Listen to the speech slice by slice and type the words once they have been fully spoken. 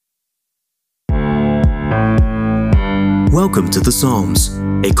Welcome to the Psalms,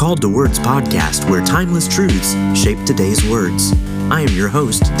 a Called to Words podcast where timeless truths shape today's words. I am your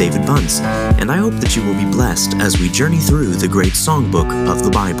host, David Bunce, and I hope that you will be blessed as we journey through the great songbook of the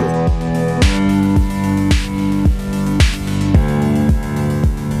Bible.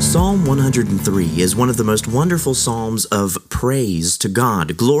 Psalm 103 is one of the most wonderful psalms of praise to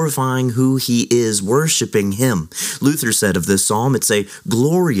God, glorifying who He is, worshiping Him. Luther said of this psalm, it's a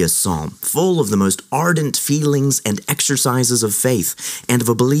glorious psalm, full of the most ardent feelings and exercises of faith, and of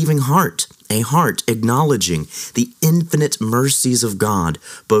a believing heart, a heart acknowledging the infinite mercies of God,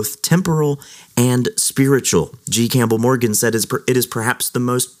 both temporal and spiritual. G. Campbell Morgan said it is perhaps the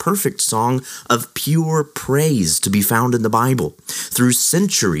most perfect song of pure praise to be found in the Bible. Through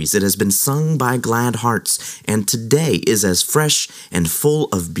centuries, it has been sung by glad hearts, and today is as fresh and full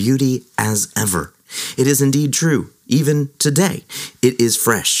of beauty as ever. It is indeed true. Even today, it is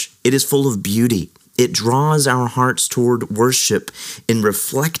fresh. It is full of beauty. It draws our hearts toward worship in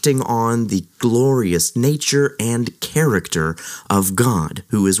reflecting on the glorious nature and character of God,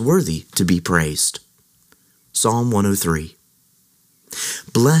 who is worthy to be praised. Psalm 103.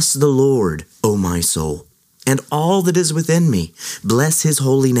 Bless the Lord, O my soul, and all that is within me. Bless His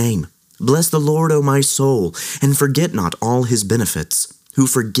holy name. Bless the Lord, O my soul, and forget not all His benefits, who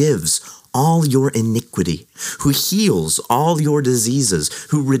forgives all your iniquity, who heals all your diseases,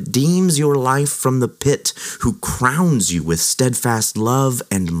 who redeems your life from the pit, who crowns you with steadfast love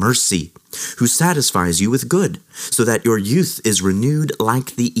and mercy, who satisfies you with good, so that your youth is renewed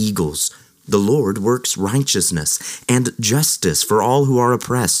like the eagles. The Lord works righteousness and justice for all who are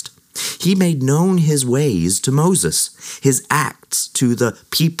oppressed. He made known His ways to Moses, His acts to the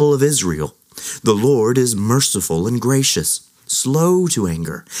people of Israel. The Lord is merciful and gracious, slow to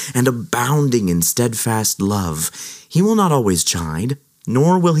anger, and abounding in steadfast love. He will not always chide,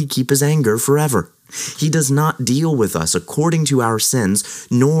 nor will He keep His anger forever. He does not deal with us according to our sins,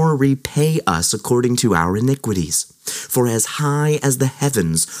 nor repay us according to our iniquities. For as high as the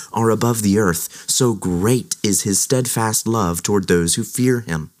heavens are above the earth, so great is His steadfast love toward those who fear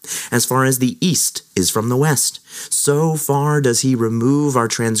Him. As far as the east is from the west, so far does He remove our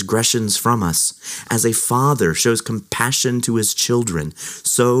transgressions from us. As a father shows compassion to his children,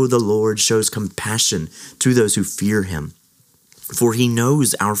 so the Lord shows compassion to those who fear Him. For He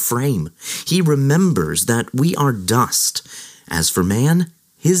knows our frame. He remembers that we are dust. As for man,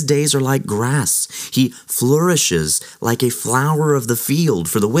 his days are like grass. He flourishes like a flower of the field,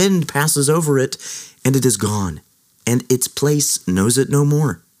 for the wind passes over it, and it is gone, and its place knows it no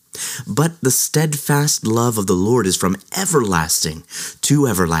more. But the steadfast love of the Lord is from everlasting to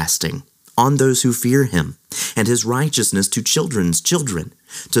everlasting on those who fear Him, and His righteousness to children's children,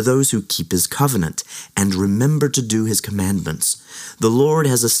 to those who keep His covenant and remember to do His commandments. The Lord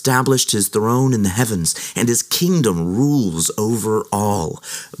has established His throne in the heavens, and His kingdom rules over all.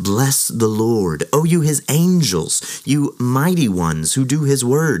 Bless the Lord, O you His angels, you mighty ones who do His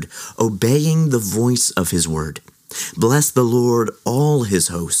word, obeying the voice of His word. Bless the Lord, all His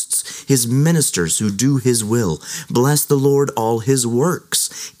hosts, His ministers who do His will. Bless the Lord, all His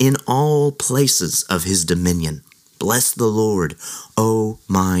works, in all places of His dominion. Bless the Lord, O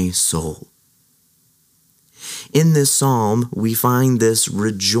my soul. In this psalm, we find this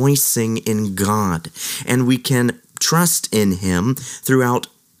rejoicing in God, and we can trust in Him throughout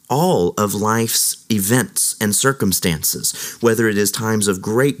all of life's events and circumstances. Whether it is times of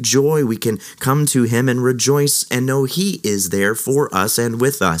great joy, we can come to Him and rejoice and know He is there for us and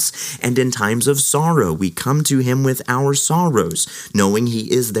with us. And in times of sorrow, we come to Him with our sorrows, knowing He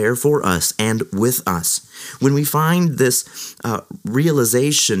is there for us and with us. When we find this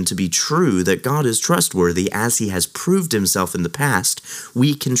realization to be true, that God is trustworthy as He has proved Himself in the past,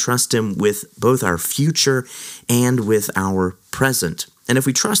 we can trust Him with both our future and with our present. And if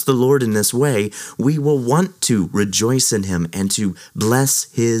we trust the Lord in this way, we will want to rejoice in Him and to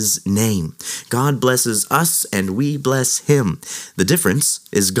bless His name. God blesses us and we bless Him. The difference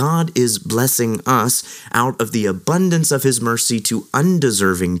is God is blessing us out of the abundance of His mercy to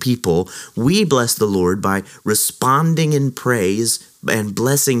undeserving people. We bless the Lord by responding in praise and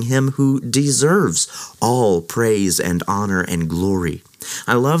blessing Him who deserves all praise and honor and glory.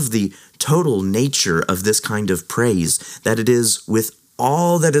 I love the total nature of this kind of praise, that it is with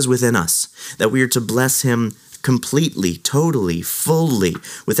all that is within us, that we are to bless Him completely, totally, fully,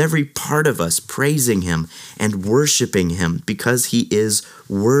 with every part of us praising Him and worshiping Him, because He is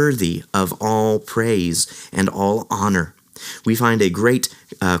worthy of all praise and all honor. We find a great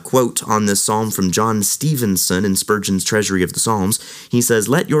quote on this psalm from John Stevenson in Spurgeon's Treasury of the Psalms. He says,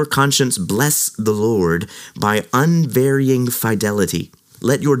 "Let your conscience bless the Lord by unvarying fidelity.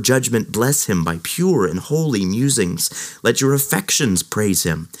 Let your judgment bless him by pure and holy musings. Let your affections praise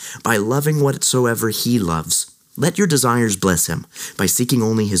him by loving whatsoever he loves. Let your desires bless him by seeking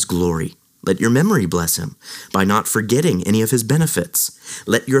only his glory. Let your memory bless him by not forgetting any of his benefits.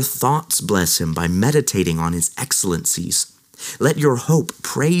 Let your thoughts bless him by meditating on his excellencies. Let your hope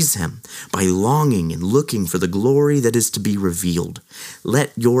praise him by longing and looking for the glory that is to be revealed.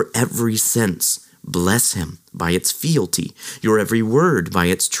 Let your every sense bless him by its fealty, your every word by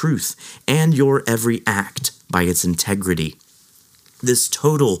its truth, and your every act by its integrity. This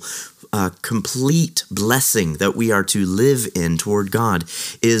total complete blessing that we are to live in toward God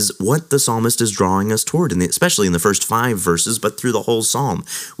is what the psalmist is drawing us toward, especially in the first 5 verses, but through the whole psalm.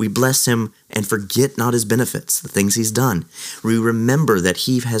 We bless him and forget not his benefits, the things he's done. We remember that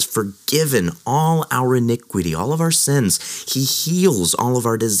he has forgiven all our iniquity, all of our sins. He heals all of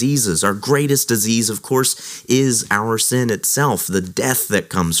our diseases. Our greatest disease, of course, is our sin itself, the death that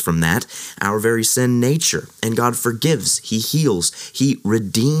comes from that, our very sin nature. And God forgives, he heals, he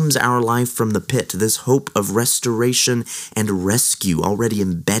redeems our life from the pit, this hope of restoration and rescue already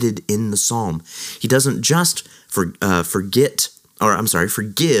embedded in the psalm. He doesn't just forgive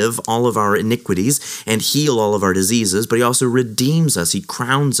all of our iniquities and heal all of our diseases, but he also redeems us, he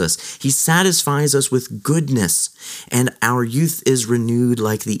crowns us, he satisfies us with goodness, and our youth is renewed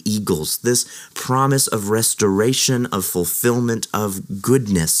like the eagles. This promise of restoration, of fulfillment, of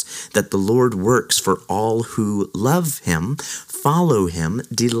goodness that the Lord works for all who love him, follow him,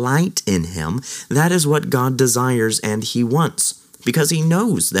 delight in him, that is what God desires and he wants. Because he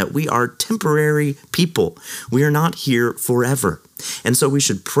knows that we are temporary people. We are not here forever. And so we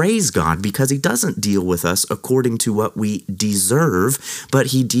should praise God because he doesn't deal with us according to what we deserve, but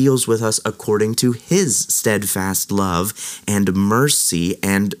he deals with us according to his steadfast love and mercy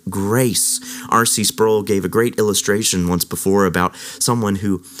and grace. R.C. Sproul gave a great illustration once before about someone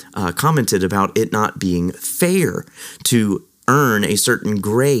who commented about it not being fair to earn a certain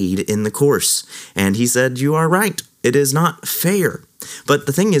grade in the course. And he said, "You are right. It is not fair." But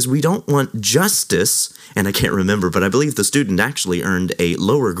the thing is, we don't want justice, and I can't remember, but I believe the student actually earned a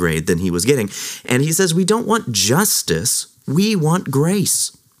lower grade than he was getting. And he says, we don't want justice, we want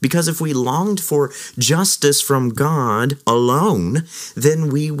grace. Because if we longed for justice from God alone, then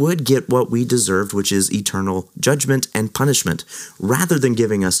we would get what we deserved, which is eternal judgment and punishment. Rather than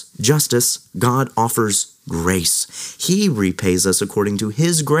giving us justice, God offers grace. He repays us according to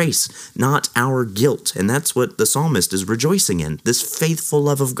his grace, not our guilt. And that's what the psalmist is rejoicing in, this faithful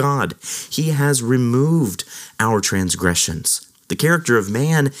love of God. He has removed our transgressions. The character of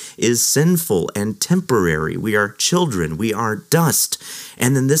man is sinful and temporary. We are children. We are dust.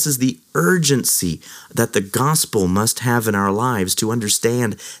 And then this is the urgency that the gospel must have in our lives to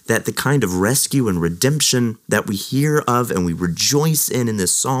understand that the kind of rescue and redemption that we hear of and we rejoice in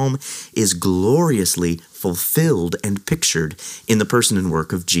this psalm is gloriously fulfilled and pictured in the person and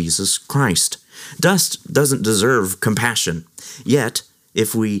work of Jesus Christ. Dust doesn't deserve compassion. Yet,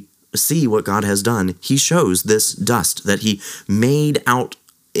 if we see what God has done, he shows this dust that he made out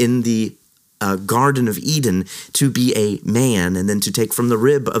in the Garden of Eden to be a man, and then to take from the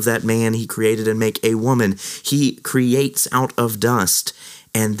rib of that man he created and make a woman. He creates out of dust,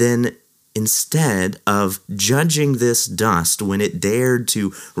 and then instead of judging this dust when it dared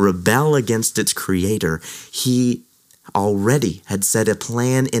to rebel against its creator, he already had set a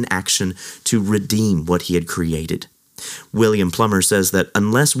plan in action to redeem what he had created. William Plummer says that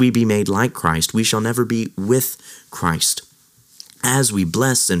unless we be made like Christ, we shall never be with Christ. As we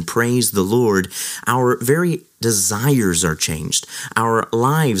bless and praise the Lord, our very desires are changed. Our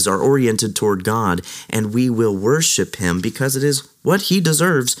lives are oriented toward God, and we will worship him because it is what he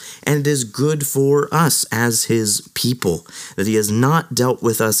deserves, and it is good for us as his people, that he has not dealt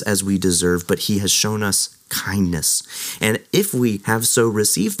with us as we deserve, but he has shown us kindness. And if we have so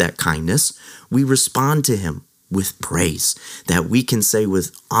received that kindness, we respond to him with praise, that we can say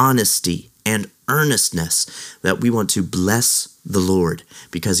with honesty and earnestness that we want to bless the Lord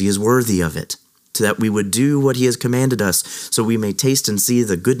because he is worthy of it, so that we would do what he has commanded us, so we may taste and see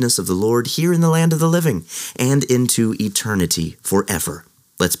the goodness of the Lord here in the land of the living and into eternity forever.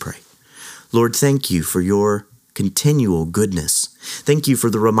 Let's pray. Lord, thank you for your continual goodness. Thank you for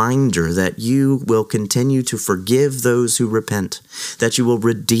the reminder that you will continue to forgive those who repent, that you will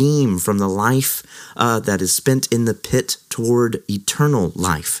redeem from the life that is spent in the pit toward eternal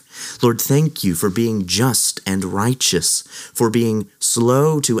life. Lord, thank you for being just and righteous, for being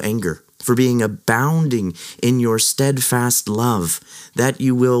slow to anger, for being abounding in your steadfast love, that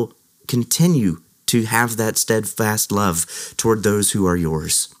you will continue to have that steadfast love toward those who are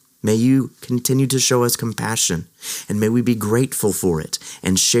yours. May you continue to show us compassion, and may we be grateful for it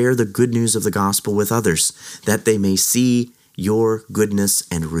and share the good news of the gospel with others, that they may see your goodness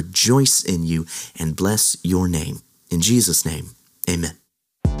and rejoice in you and bless your name. In Jesus' name, amen.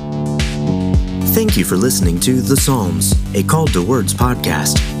 Thank you for listening to The Psalms, a Called to Words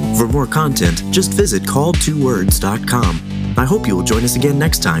podcast. For more content, just visit calledtowords.com. I hope you will join us again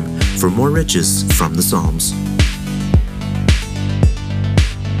next time for more riches from the Psalms.